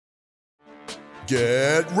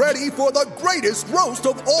Get ready for the greatest roast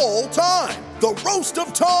of all time, the Roast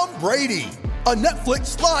of Tom Brady, a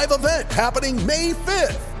Netflix live event happening May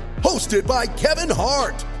 5th. Hosted by Kevin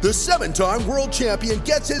Hart, the 7-time world champion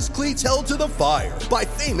gets his cleats held to the fire by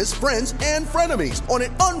famous friends and frenemies on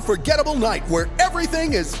an unforgettable night where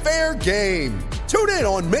everything is fair game. Tune in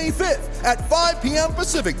on May 5th at 5 p.m.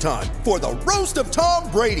 Pacific time for the Roast of Tom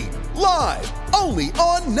Brady, live only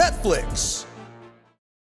on Netflix.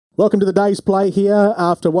 Welcome to the day's play here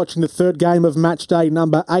after watching the third game of match day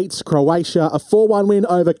number 8, Croatia, a 4-1 win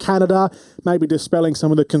over Canada, maybe dispelling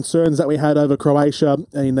some of the concerns that we had over Croatia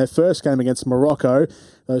in their first game against Morocco.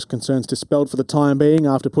 Those concerns dispelled for the time being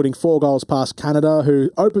after putting 4 goals past Canada,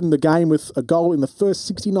 who opened the game with a goal in the first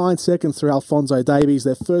 69 seconds through Alphonso Davies,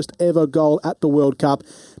 their first ever goal at the World Cup,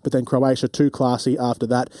 but then Croatia too classy after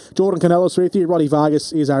that. Jordan Canellis with you. Roddy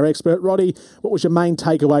Vargas is our expert. Roddy, what was your main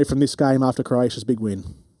takeaway from this game after Croatia's big win?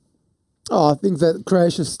 I think that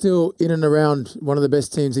Croatia's still in and around one of the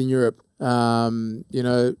best teams in Europe.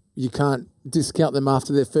 You can't discount them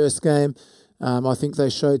after their first game. I think they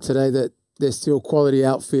showed today that they're still quality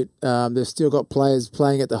outfit. They've still got players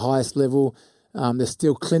playing at the highest level. They're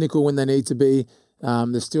still clinical when they need to be.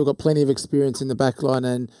 They've still got plenty of experience in the back line.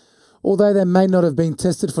 And although they may not have been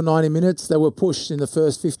tested for 90 minutes, they were pushed in the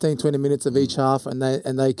first 15, 20 minutes of each half, and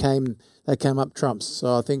they came up trumps.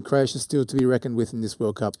 So I think Croatia's still to be reckoned with in this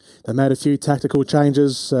World Cup. They made a few tactical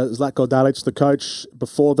changes. Zlatko Dalic, the coach,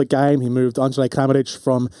 before the game, he moved Andrej Kramaric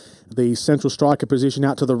from the central striker position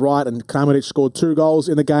out to the right, and Kramaric scored 2 goals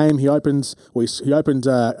in the game. He opened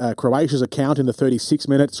Croatia's account in the 36th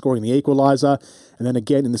minute, scoring the equaliser, and then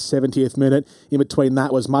again in the 70th minute. In between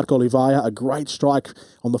that was Marko Livaja, a great strike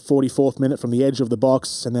on the 44th minute from the edge of the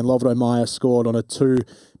box, and then Lovro Majer scored on a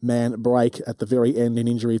 2-man break at the very end in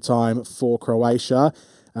injury time for Croatia.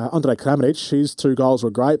 Andrej Kramaric, his 2 goals were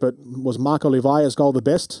great, but was Marko Livaja's goal the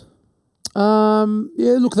best?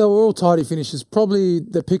 Look, they were all tidy finishes. Probably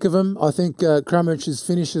the pick of them. I think Kramaric's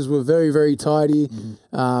finishes were very, very tidy.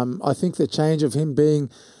 Mm-hmm. I think the change of him being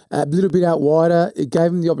a little bit out wider, it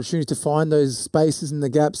gave him the opportunity to find those spaces and the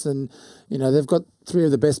gaps. And, they've got 3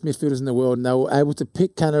 of the best midfielders in the world, and they were able to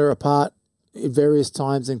pick Canada apart at various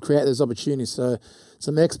times and create those opportunities. So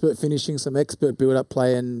some expert finishing, some expert build-up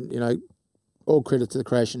play, and, all credit to the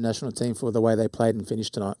Croatian national team for the way they played and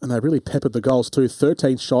finished tonight. And they really peppered the goals too.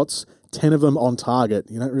 13 shots, 10 of them on target.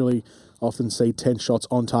 You don't really often see 10 shots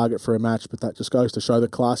on target for a match, but that just goes to show the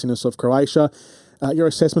classiness of Croatia. Your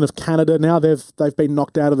assessment of Canada now, they've been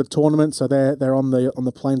knocked out of the tournament, so they're on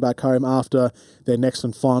the plane back home after their next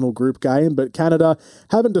and final group game. But Canada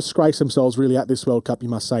haven't disgraced themselves really at this World Cup, you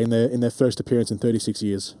must say, in their first appearance in 36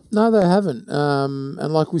 years. No, they haven't.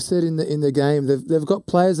 And like we said in the game, they've got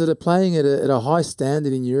players that are playing at a high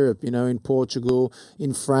standard in Europe. In Portugal,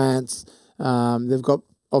 in France. They've got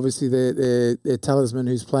obviously their talisman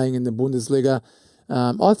who's playing in the Bundesliga.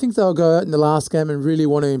 I think they'll go out in the last game and really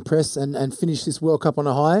want to impress and finish this World Cup on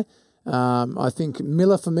a high. I think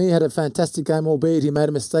Miller, for me, had a fantastic game, albeit he made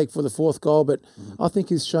a mistake for the 4th goal, but I think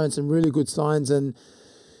he's shown some really good signs. And,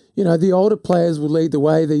 the older players will lead the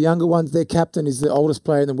way. The younger ones, their captain is the oldest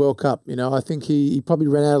player in the World Cup. I think he probably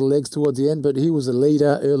ran out of legs towards the end, but he was a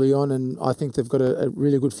leader early on, and I think they've got a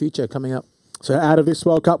really good future coming up. So out of this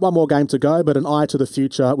World Cup, one more game to go, but an eye to the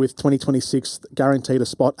future with 2026 guaranteed a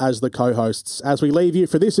spot as the co-hosts. As we leave you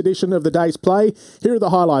for this edition of the day's play, here are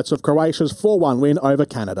the highlights of Croatia's 4-1 win over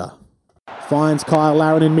Canada. Finds Kyle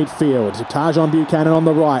Larin in midfield. Tajon Buchanan on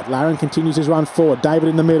the right. Larin continues his run forward. David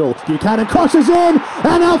in the middle. Buchanan crosses in,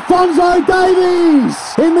 and Alphonso Davies,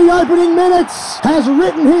 in the opening minutes, has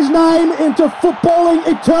written his name into footballing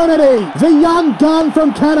eternity. The young gun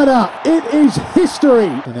from Canada. It is history.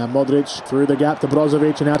 And now Modric through the gap to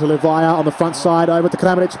Brozovic, and now to Livaja on the front side over to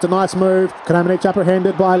Kramaric. It's a nice move. Kramaric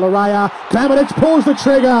apprehended by Laraya. Kramaric pulls the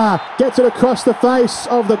trigger. Gets it across the face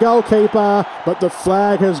of the goalkeeper, but the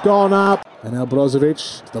flag has gone up. And now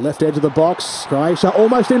Brozovic to the left edge of the box. Croatia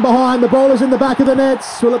almost in behind. The ball is in the back of the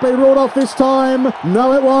nets. Will it be ruled off this time?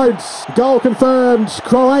 No, it won't. Goal confirmed.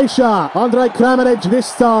 Croatia. Andrej Kramaric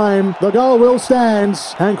this time. The goal will stand.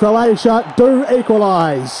 And Croatia do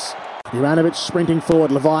equalise. Juranovic sprinting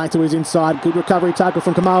forward. Livaja to his inside. Good recovery tackle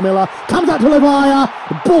from Kamal Miller. Comes out to Livaja.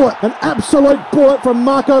 Bullet. An absolute bullet from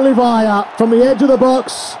Marko Livaja. From the edge of the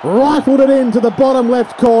box. Rifled it into the bottom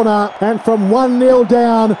left corner. And from 1-0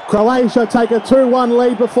 down, Croatia take a 2-1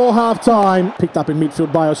 lead before half-time. Picked up in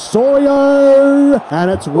midfield by Osorio.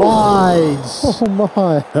 And it's wide. Oh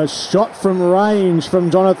my. A shot from range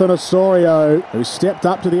from Jonathan Osorio, who stepped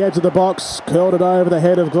up to the edge of the box, curled it over the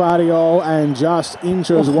head of Gladiol and just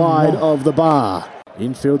inches wide of the bar.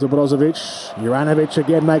 Infield to Brozovic. Juranovic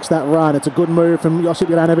again makes that run. It's a good move from Josip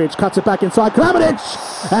Juranovic. Cuts it back inside.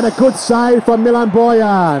 Kramaric! And a good save from Milan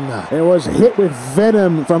Bojan. It was hit with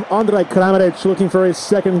venom from Andrej Kramaric looking for his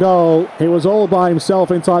second goal. He was all by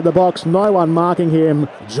himself inside the box. No one marking him.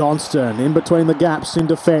 Johnston in between the gaps in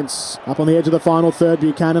defence. Up on the edge of the final third.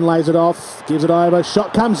 Buchanan lays it off. Gives it over.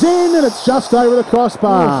 Shot comes in and it's just over the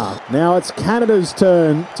crossbar. Now it's Canada's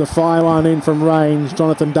turn to fire one in from range.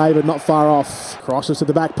 Jonathan David not far off. Crosses to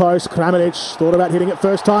the back post. Kramaric thought about hitting it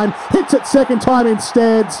first time. Hits it second time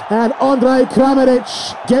instead. And Andrej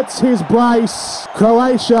Kramaric gets his brace.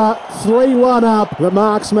 Croatia 3-1 up. The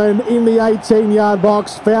marksman in the 18-yard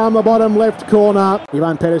box found the bottom left corner.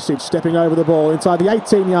 Ivan Perisic stepping over the ball inside the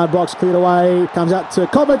 18-yard box, cleared away. Comes out to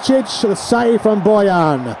Kovacic. The save from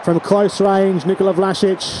Bojan. From close range, Nikola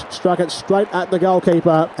Vlasic struck it straight at the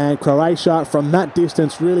goalkeeper. And Croatia from that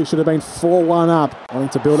distance really should have been 4-1 up. Wanting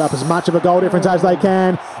to build up as much of a goal difference as they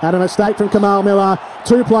can. And a mistake from Kamal Miller.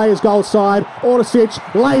 Two players goal side.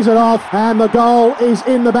 Orsic lays it off. And the goal is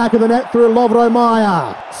in the back of the net through Lovro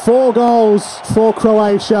Majer. 4 goals for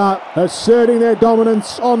Croatia, asserting their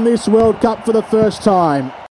dominance on this World Cup for the first time.